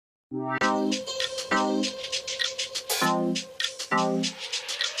Welcome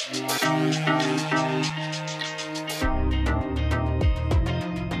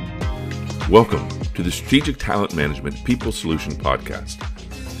to the Strategic Talent Management People Solution Podcast.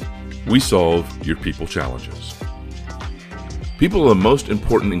 We solve your people challenges. People are the most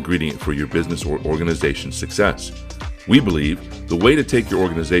important ingredient for your business or organization's success. We believe the way to take your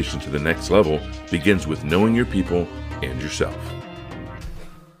organization to the next level begins with knowing your people and yourself.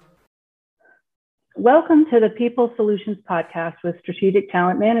 Welcome to the People Solutions Podcast with Strategic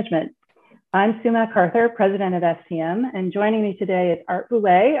Talent Management. I'm Sumac Arthur, President of STM, and joining me today is Art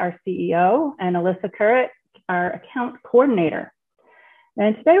Bouet, our CEO, and Alyssa Currett, our Account Coordinator.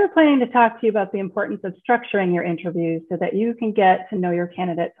 And today we're planning to talk to you about the importance of structuring your interviews so that you can get to know your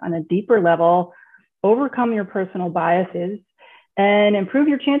candidates on a deeper level, overcome your personal biases, and improve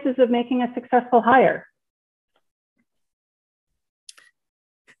your chances of making a successful hire.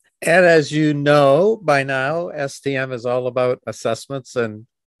 And as you know by now, STM is all about assessments, and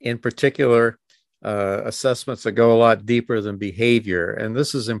in particular, assessments that go a lot deeper than behavior. And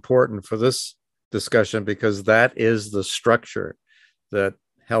this is important for this discussion because that is the structure that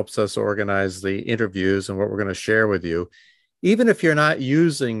helps us organize the interviews and what we're going to share with you. Even if you're not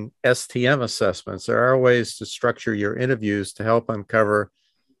using STM assessments, there are ways to structure your interviews to help uncover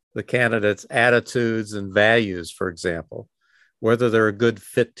the candidate's attitudes and values, for example, whether they're a good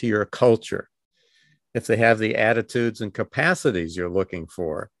fit to your culture, if they have the attitudes and capacities you're looking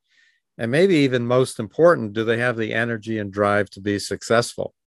for, and maybe even most important, do they have the energy and drive to be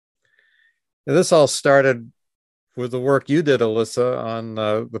successful? Now, this all started with the work you did, Alyssa, on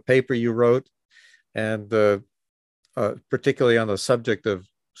the paper you wrote, and particularly on the subject of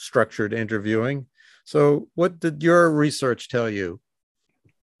structured interviewing. So what did your research tell you?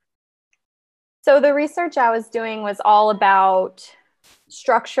 So the research I was doing was all about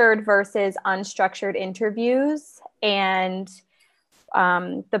structured versus unstructured interviews and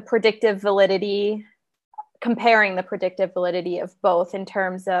the predictive validity, comparing the predictive validity of both in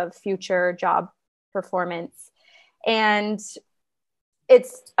terms of future job performance. And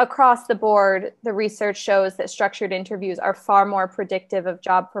it's across the board. The research shows that structured interviews are far more predictive of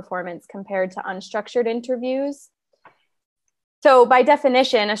job performance compared to unstructured interviews. So by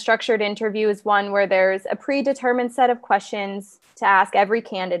definition, a structured interview is one where there's a predetermined set of questions to ask every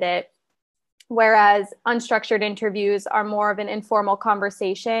candidate, whereas unstructured interviews are more of an informal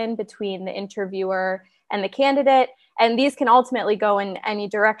conversation between the interviewer and the candidate. And these can ultimately go in any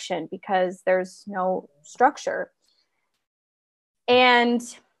direction because there's no structure. And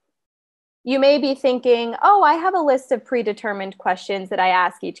you may be thinking, oh, I have a list of predetermined questions that I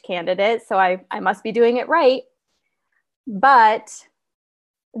ask each candidate, so I must be doing it right. But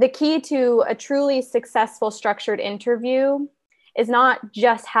the key to a truly successful structured interview is not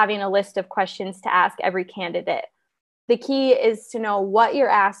just having a list of questions to ask every candidate. The key is to know what you're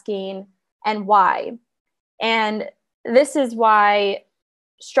asking and why. And this is why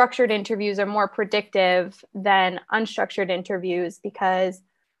structured interviews are more predictive than unstructured interviews, because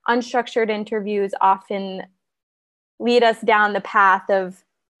unstructured interviews often lead us down the path of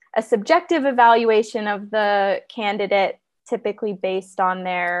a subjective evaluation of the candidate, typically based on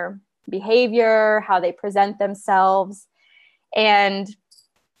their behavior, how they present themselves. And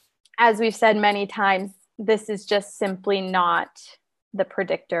as we've said many times, this is just simply not the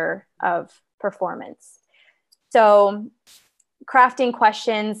predictor of performance. So crafting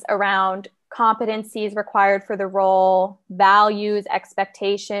questions around competencies required for the role, values,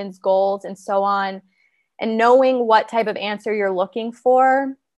 expectations, goals, and so on, and knowing what type of answer you're looking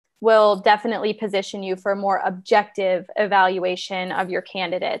for will definitely position you for a more objective evaluation of your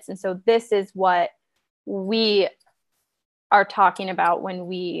candidates. And so this is what we are talking about when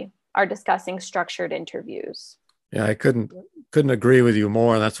we are discussing structured interviews. Yeah, I couldn't agree with you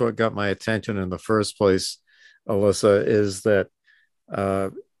more. And that's what got my attention in the first place, Alyssa, is that,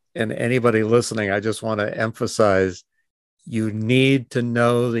 and anybody listening, I just want to emphasize, you need to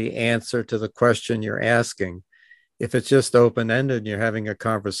know the answer to the question you're asking. If it's just open-ended and you're having a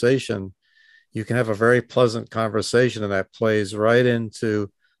conversation, you can have a very pleasant conversation and that plays right into,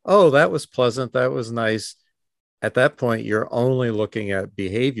 oh, that was pleasant, that was nice. At that point, you're only looking at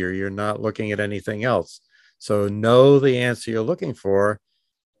behavior. You're not looking at anything else. So know the answer you're looking for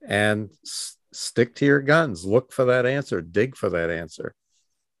and stick to your guns. Look for that answer. Dig for that answer.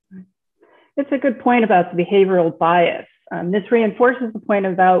 It's a good point about the behavioral bias. This reinforces the point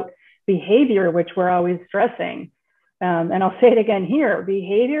about behavior, which we're always stressing. And I'll say it again here,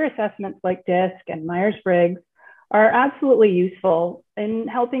 behavior assessments like DISC and Myers-Briggs are absolutely useful in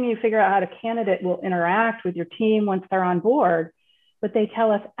helping you figure out how a candidate will interact with your team once they're on board. but they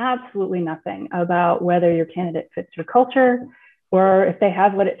tell us absolutely nothing about whether your candidate fits your culture or if they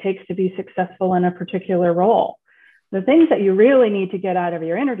have what it takes to be successful in a particular role. The things that you really need to get out of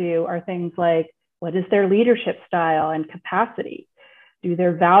your interview are things like, what is their leadership style and capacity? Do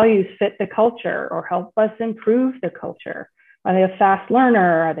their values fit the culture or help us improve the culture? Are they a fast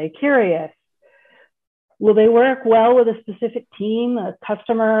learner? Are they curious? Will they work well with a specific team, a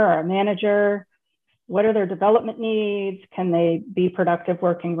customer or a manager? What are their development needs? Can they be productive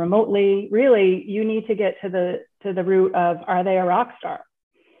working remotely? Really, you need to get to the root of, are they a rock star?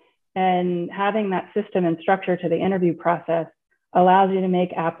 And having that system and structure to the interview process allows you to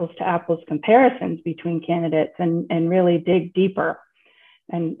make apples to apples comparisons between candidates and really dig deeper.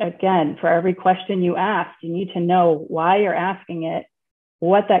 And again, for every question you ask, you need to know why you're asking it,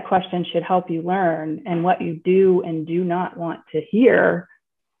 what that question should help you learn, and what you do and do not want to hear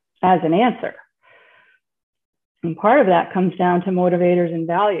as an answer. And part of that comes down to motivators and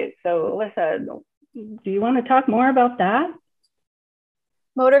values. So Alyssa, do you want to talk more about that?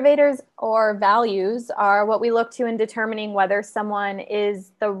 Motivators or values are what we look to in determining whether someone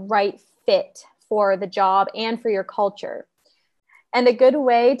is the right fit for the job and for your culture. And a good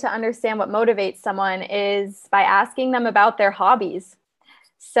way to understand what motivates someone is by asking them about their hobbies.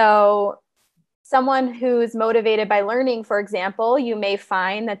 So someone who's motivated by learning, for example, you may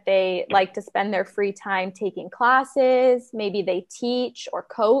find that they like to spend their free time taking classes. Maybe they teach or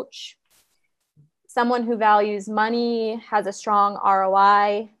coach. Someone who values money, has a strong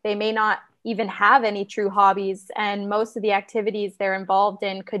ROI. They may not even have any true hobbies, and most of the activities they're involved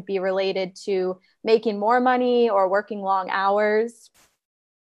in could be related to making more money or working long hours.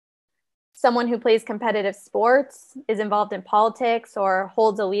 Someone who plays competitive sports, is involved in politics, or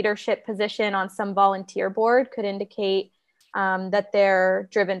holds a leadership position on some volunteer board could indicate that they're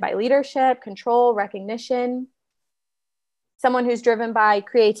driven by leadership, control, recognition. Someone who's driven by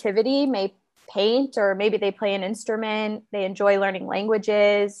creativity may paint, or maybe they play an instrument. They enjoy learning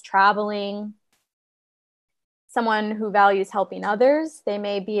languages, traveling. Someone who values helping others. They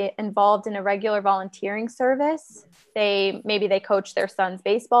may be involved in a regular volunteering service. Maybe they coach their son's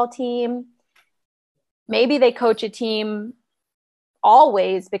baseball team. Maybe they coach a team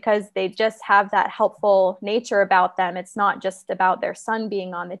always because they just have that helpful nature about them. It's not just about their son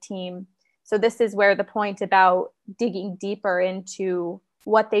being on the team. So this is where the point about digging deeper into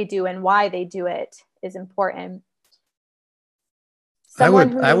what they do and why they do it is important. I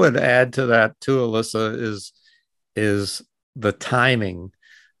would add to that too, Alyssa, is the timing.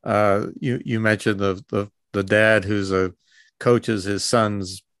 You mentioned the dad who's coaches his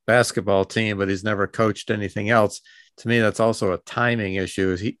son's basketball team, but he's never coached anything else. To me, that's also a timing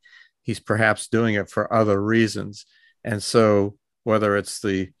issue. He's perhaps doing it for other reasons. And so whether it's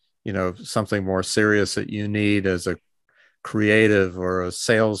something more serious that you need as a creative or a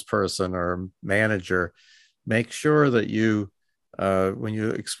salesperson or manager, make sure that you, when you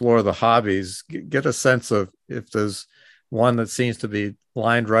explore the hobbies, get a sense of if there's one that seems to be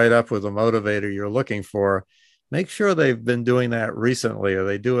lined right up with the motivator you're looking for. Make sure they've been doing that recently, or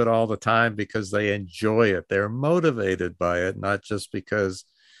they do it all the time because they enjoy it. They're motivated by it, not just because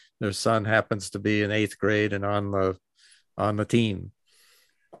their son happens to be in 8th grade and on the team.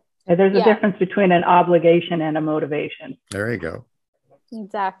 There's a difference between an obligation and a motivation. There you go.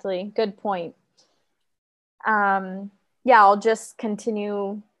 Exactly. Good point. I'll just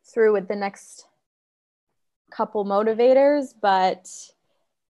continue through with the next couple motivators, but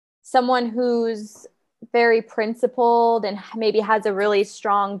someone who's very principled and maybe has a really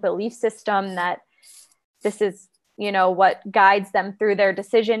strong belief system that this is, what guides them through their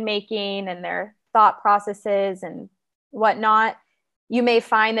decision making and their thought processes and whatnot. You may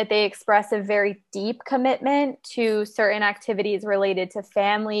find that they express a very deep commitment to certain activities related to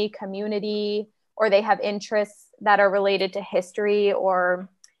family, community, or they have interests that are related to history or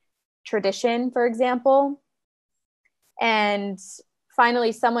tradition, for example. And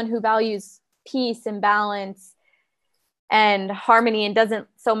finally, someone who values peace and balance and harmony and doesn't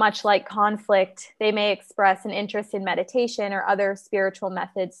so much like conflict. They may express an interest in meditation or other spiritual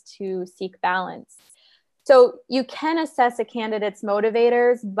methods to seek balance. So you can assess a candidate's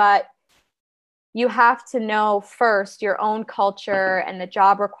motivators, but you have to know first your own culture and the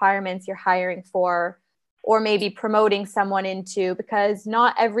job requirements you're hiring for, or maybe promoting someone into, because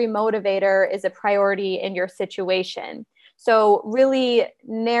not every motivator is a priority in your situation. So really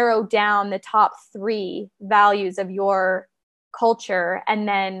narrow down the top 3 values of your culture and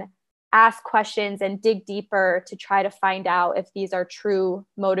then ask questions and dig deeper to try to find out if these are true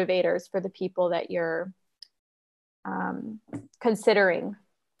motivators for the people that you're considering.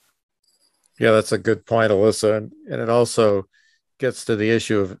 Yeah, that's a good point, Alyssa. And it also gets to the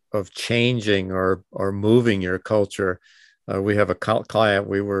issue of changing or moving your culture, we have a client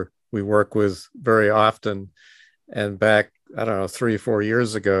we work with very often, and back, I don't know, 3 or 4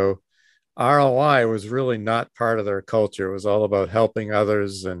 years ago, ROI was really not part of their culture. It was all about helping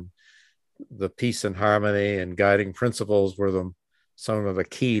others, and the peace and harmony and guiding principles were some of the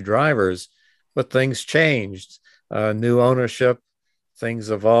key drivers. But things changed, new ownership, things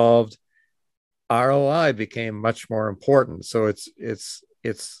evolved. ROI became much more important. So it's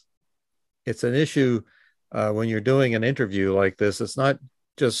an issue when you're doing an interview like this. It's not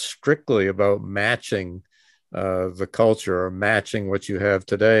just strictly about matching the culture or matching what you have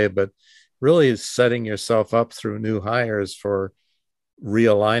today, but really setting yourself up through new hires for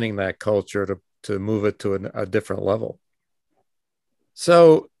realigning that culture to move it to a different level.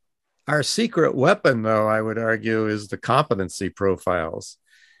 So our secret weapon, though, I would argue, is the competency profiles,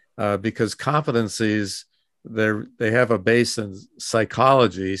 because competencies, they have a base in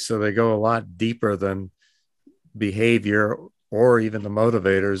psychology, so they go a lot deeper than behavior or even the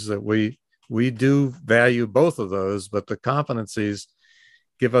motivators. That we do value both of those, but the competencies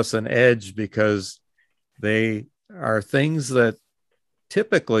give us an edge because they are things that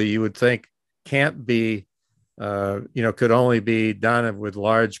typically you would think can't be, could only be done with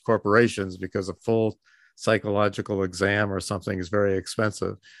large corporations because a full psychological exam or something is very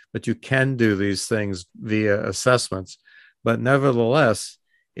expensive. But you can do these things via assessments. But nevertheless,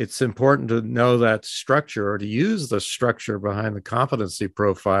 it's important to know that structure, or to use the structure behind the competency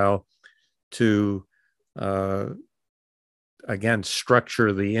profile to, again,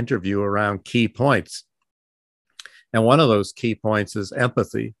 structure the interview around key points. And one of those key points is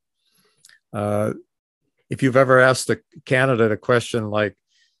empathy. If you've ever asked a candidate a question like,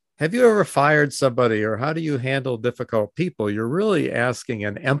 have you ever fired somebody, or how do you handle difficult people? You're really asking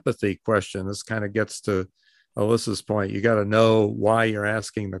an empathy question. This kind of gets to Alyssa's point. You got to know why you're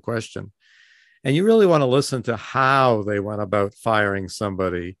asking the question. And you really want to listen to how they went about firing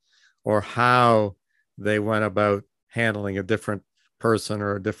somebody, or how they went about handling a different person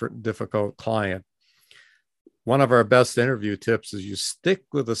or a difficult client. One of our best interview tips is you stick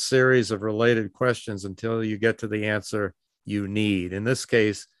with a series of related questions until you get to the answer you need. In this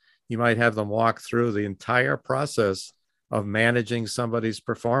case, you might have them walk through the entire process of managing somebody's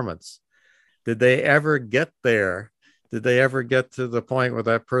performance. Did they ever get there? Did they ever get to the point where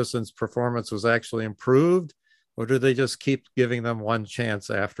that person's performance was actually improved? Or do they just keep giving them one chance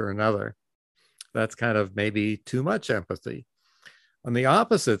after another? That's kind of maybe too much empathy. On the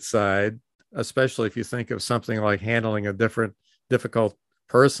opposite side, especially if you think of something like handling a difficult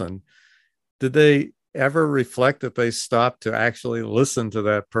person, did they ever reflect that they stopped to actually listen to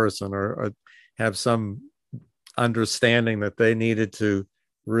that person, or have some understanding that they needed to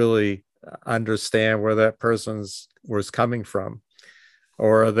really understand where that person was coming from?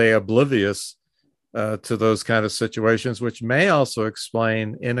 Or are they oblivious to those kind of situations, which may also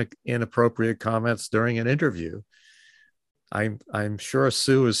explain inappropriate comments during an interview? I'm sure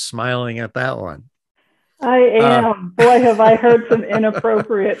Sue is smiling at that one. I am. Boy, have I heard some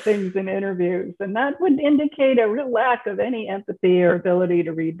inappropriate things in interviews, and that would indicate a real lack of any empathy or ability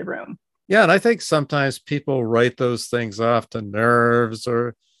to read the room. Yeah, and I think sometimes people write those things off to nerves,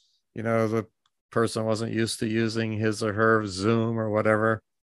 or, the person wasn't used to using his or her Zoom or whatever.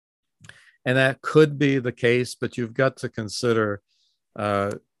 And that could be the case, but you've got to consider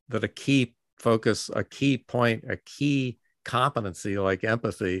that a key focus, a key point, a key competency like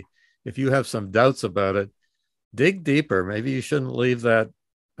empathy, if you have some doubts about it, dig deeper. Maybe you shouldn't leave that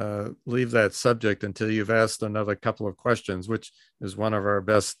subject until you've asked another couple of questions, which is one of our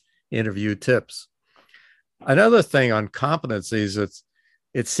best interview tips. Another thing on competencies,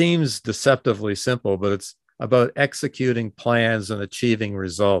 it seems deceptively simple, but it's about executing plans and achieving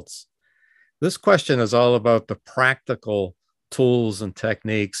results. This question is all about the practical tools and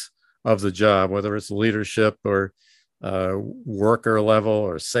techniques of the job, whether it's leadership or worker level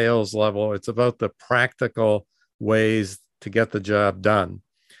or sales level. It's about the practical ways to get the job done.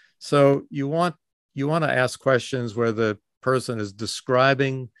 So you want to ask questions where the person is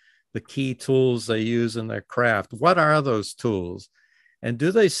describing the key tools they use in their craft. What are those tools? And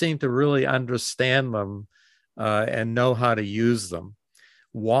do they seem to really understand them and know how to use them?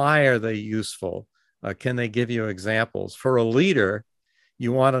 Why are they useful? Can they give you examples? For a leader,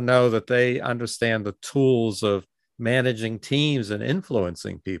 you want to know that they understand the tools of managing teams and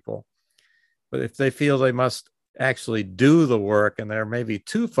influencing people. But if they feel they must actually do the work and they're maybe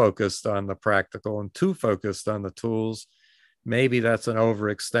too focused on the practical and too focused on the tools, maybe that's an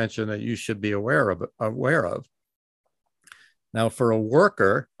overextension that you should be aware of. Now, for a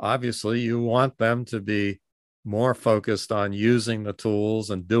worker, obviously, you want them to be more focused on using the tools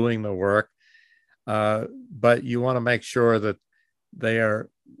and doing the work. But you want to make sure that they are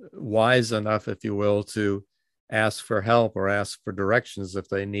wise enough, if you will, to ask for help or ask for directions if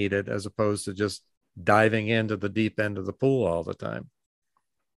they need it, as opposed to just diving into the deep end of the pool all the time.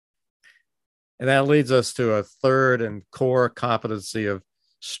 And that leads us to a third and core competency of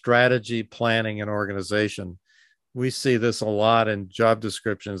strategy, planning, and organization. We see this a lot in job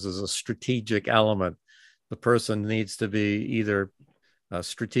descriptions as a strategic element. The person needs to be either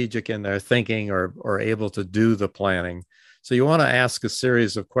strategic in their thinking or able to do the planning. So you want to ask a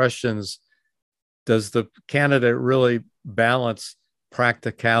series of questions. Does the candidate really balance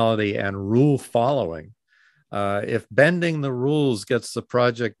practicality and rule following? If bending the rules gets the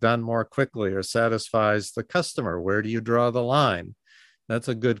project done more quickly or satisfies the customer, where do you draw the line? That's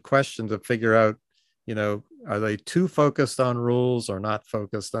a good question to figure out, are they too focused on rules or not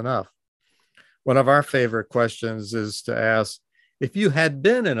focused enough? One of our favorite questions is to ask, if you had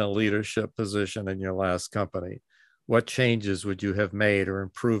been in a leadership position in your last company, what changes would you have made or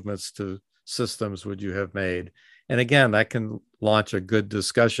improvements to systems would you have made? And again, that can launch a good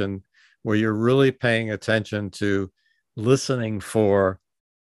discussion where you're really paying attention to listening for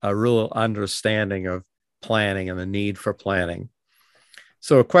a real understanding of planning and the need for planning.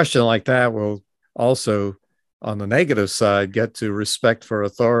 So a question like that will also, on the negative side, get to respect for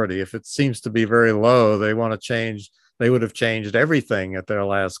authority. If it seems to be very low, they want to change. They would have changed everything at their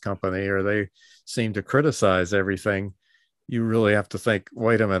last company, or they seem to criticize everything. You really have to think,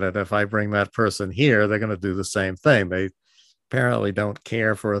 wait a minute, if I bring that person here, they're going to do the same thing. They apparently don't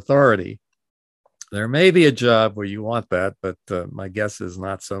care for authority. There may be a job where you want that, but my guess is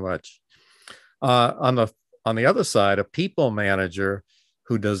not so much. On the other side, a people manager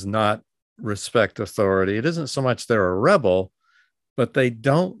who does not respect authority, it isn't so much they're a rebel, but they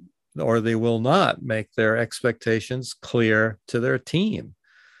don't, or they will not make their expectations clear to their team.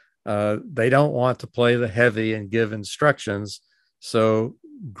 They don't want to play the heavy and give instructions. So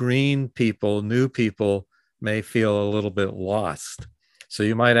green people, new people may feel a little bit lost. So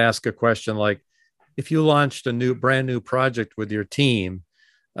you might ask a question like, if you launched a brand new project with your team,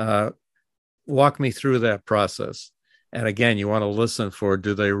 walk me through that process. And again, you want to listen for,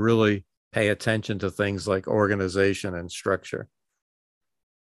 do they really pay attention to things like organization and structure?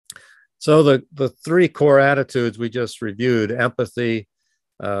 So the three core attitudes we just reviewed, empathy,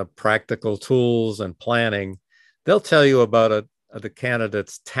 practical tools, and planning, they'll tell you about the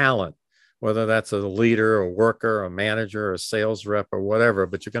candidate's talent, whether that's a leader, a worker, a manager, a sales rep, or whatever,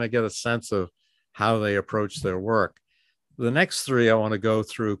 but you're going to get a sense of how they approach their work. The next three I want to go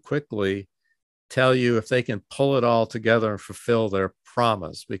through quickly, tell you if they can pull it all together and fulfill their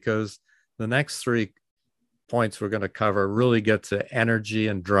promise, because the next 3 points we're going to cover really get to energy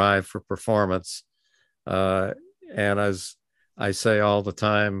and drive for performance. And as I say all the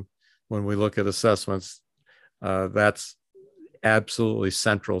time, when we look at assessments, that's absolutely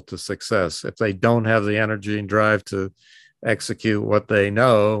central to success. If they don't have the energy and drive to execute what they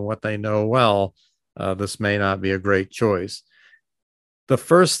know well, this may not be a great choice. The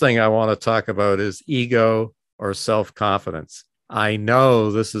first thing I want to talk about is ego or self-confidence. I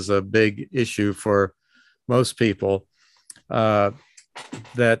know this is a big issue for most people, that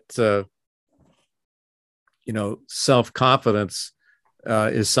self-confidence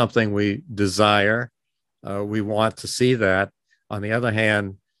is something we desire. We want to see that. On the other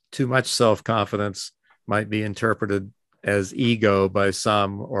hand, too much self-confidence might be interpreted as ego by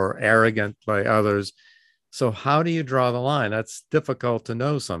some or arrogant by others. So how do you draw the line? That's difficult to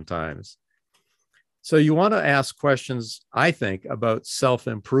know sometimes. So you want to ask questions, I think, about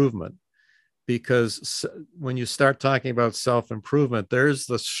self-improvement, because when you start talking about self-improvement, there's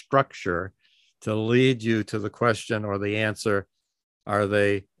the structure to lead you to the question or the answer. Are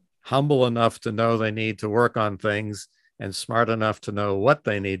they humble enough to know they need to work on things and smart enough to know what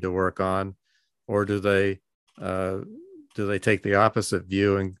they need to work on? Or do they take the opposite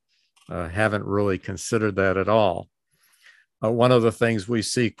view and haven't really considered that at all? One of the things we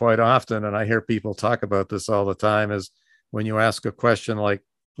see quite often, and I hear people talk about this all the time, is when you ask a question like,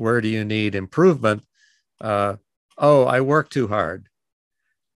 where do you need improvement? Oh, I work too hard.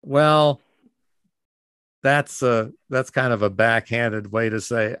 Well, that's kind of a backhanded way to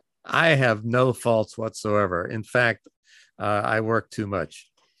say, I have no faults whatsoever. In fact, I work too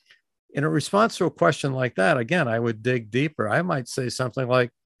much. In a response to a question like that, again, I would dig deeper. I might say something like,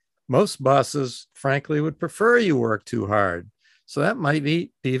 most bosses, frankly, would prefer you work too hard. So that might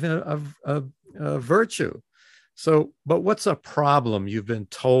be even a virtue. So, but what's a problem you've been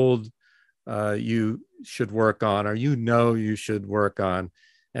told you should work on, or you should work on,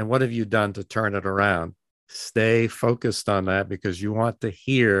 and what have you done to turn it around? Stay focused on that because you want to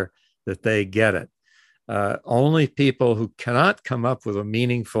hear that they get it. Only people who cannot come up with a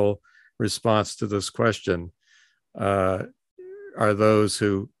meaningful response to this question are those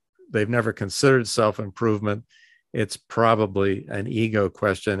who they've never considered self-improvement. It's probably an ego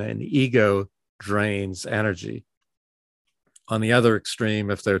question, and ego drains energy. On the other extreme,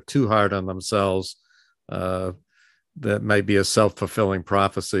 if they're too hard on themselves, that may be a self-fulfilling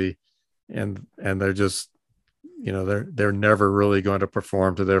prophecy, and they're just, they're never really going to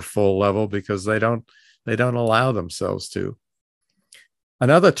perform to their full level because they don't allow themselves to.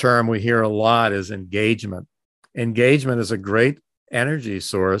 Another term we hear a lot is engagement. Engagement is a great energy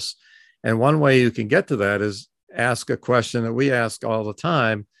source, and one way you can get to that is ask a question that we ask all the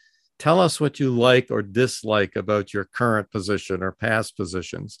time. Tell us what you like or dislike about your current position or past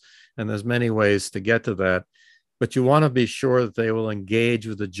positions. And there's many ways to get to that, but you want to be sure that they will engage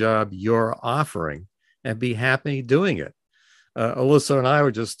with the job you're offering and be happy doing it. Alyssa and I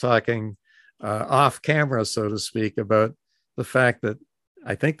were just talking off camera, so to speak, about the fact that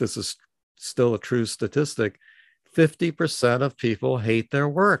I think this is still a true statistic. 50% of people hate their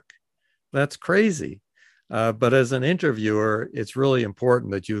work. That's crazy. But as an interviewer, it's really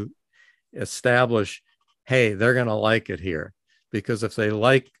important that you establish, hey, they're going to like it here. Because if they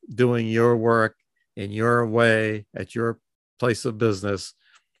like doing your work in your way at your place of business,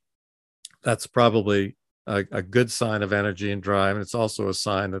 that's probably a good sign of energy and drive. And it's also a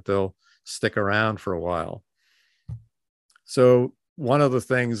sign that they'll stick around for a while. So one of the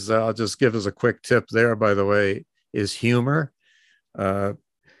things I'll just give as a quick tip there, by the way, is humor.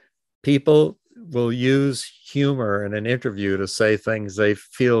 People will use humor in an interview to say things they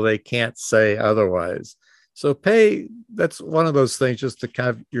feel they can't say otherwise. So that's one of those things just to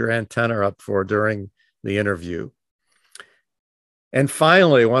have your antenna up for during the interview. And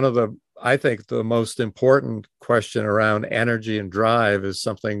finally, I think the most important question around energy and drive is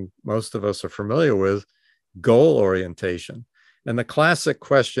something most of us are familiar with: goal orientation. And the classic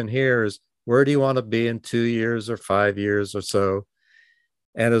question here is, where do you want to be in 2 years or 5 years or so?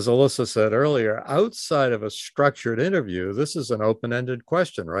 And as Alyssa said earlier, outside of a structured interview, this is an open-ended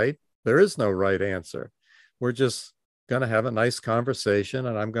question, right? There is no right answer. We're just going to have a nice conversation,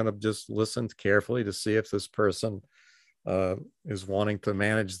 and I'm going to just listen carefully to see if this person is wanting to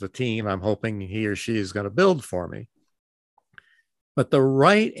manage the team I'm hoping he or she is going to build for me. But the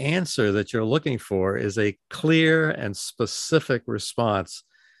right answer that you're looking for is a clear and specific response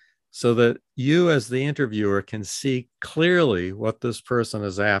so that you as the interviewer can see clearly what this person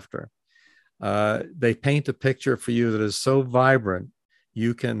is after. They paint a picture for you that is so vibrant,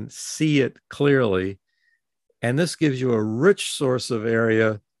 you can see it clearly. And this gives you a rich source of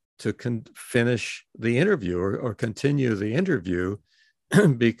area to finish the interview or continue the interview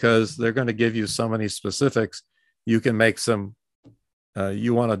because they're going to give you so many specifics. You can make some,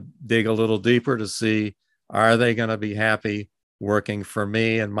 you want to dig a little deeper to see, are they going to be happy working for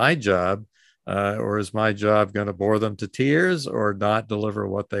me and my job, or is my job going to bore them to tears or not deliver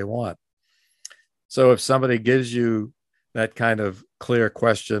what they want? So if somebody gives you that kind of clear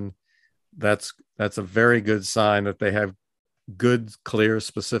question, that's a very good sign that they have good, clear,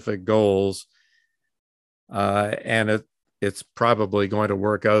 specific goals, and it's probably going to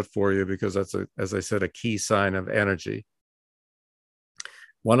work out for you because that's, as I said, a key sign of energy.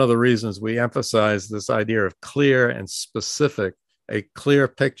 One of the reasons we emphasize this idea of clear and specific, a clear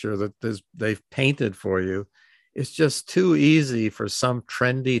picture that they've painted for you, it's just too easy for some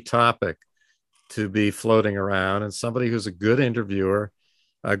trendy topic to be floating around, and somebody who's a good interviewer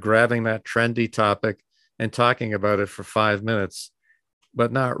grabbing that trendy topic and talking about it for 5 minutes,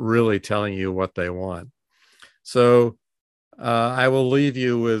 but not really telling you what they want. So I will leave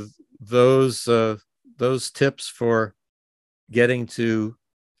you with those tips for getting to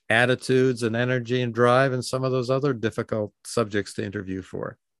attitudes and energy and drive and some of those other difficult subjects to interview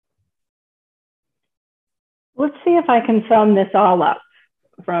for. Let's see if I can sum this all up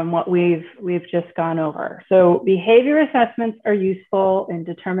from what we've just gone over. So behavior assessments are useful in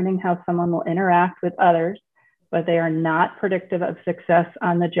determining how someone will interact with others, but they are not predictive of success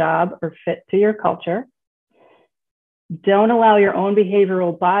on the job or fit to your culture. Don't allow your own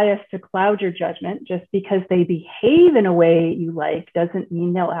behavioral bias to cloud your judgment. Just because they behave in a way you like doesn't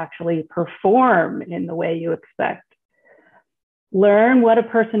mean they'll actually perform in the way you expect. Learn what a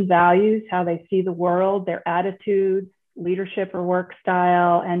person values, how they see the world, their attitudes, leadership or work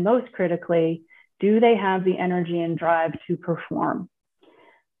style, and most critically, do they have the energy and drive to perform?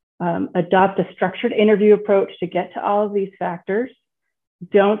 Adopt a structured interview approach to get to all of these factors.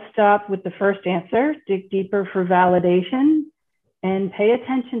 Don't stop with the first answer. Dig deeper for validation. and pay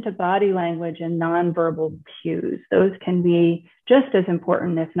attention to body language and nonverbal cues. Those can be just as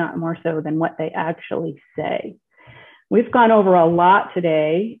important, if not more so, than what they actually say. We've gone over a lot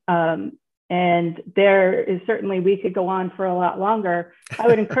today, and there is certainly, we could go on for a lot longer. I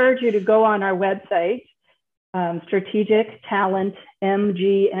would encourage you to go on our website,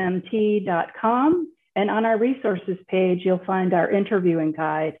 strategictalentmgmt.com, and on our resources page, you'll find our interviewing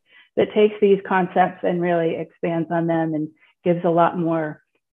guide that takes these concepts and really expands on them and gives a lot more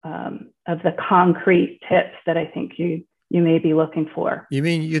of the concrete tips that I think you may be looking for. You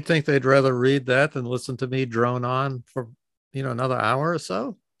mean you think they'd rather read that than listen to me drone on for, another hour or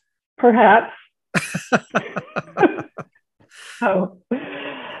so? Perhaps. So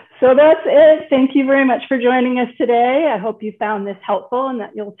that's it. Thank you very much for joining us today. I hope you found this helpful and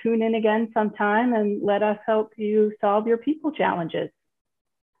that you'll tune in again sometime and let us help you solve your people challenges.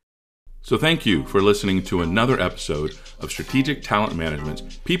 So thank you for listening to another episode of Strategic Talent Management's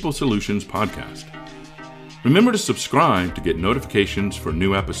People Solutions Podcast. Remember to subscribe to get notifications for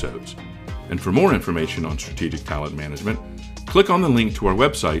new episodes. And for more information on strategic talent management, click on the link to our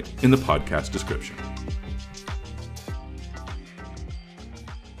website in the podcast description.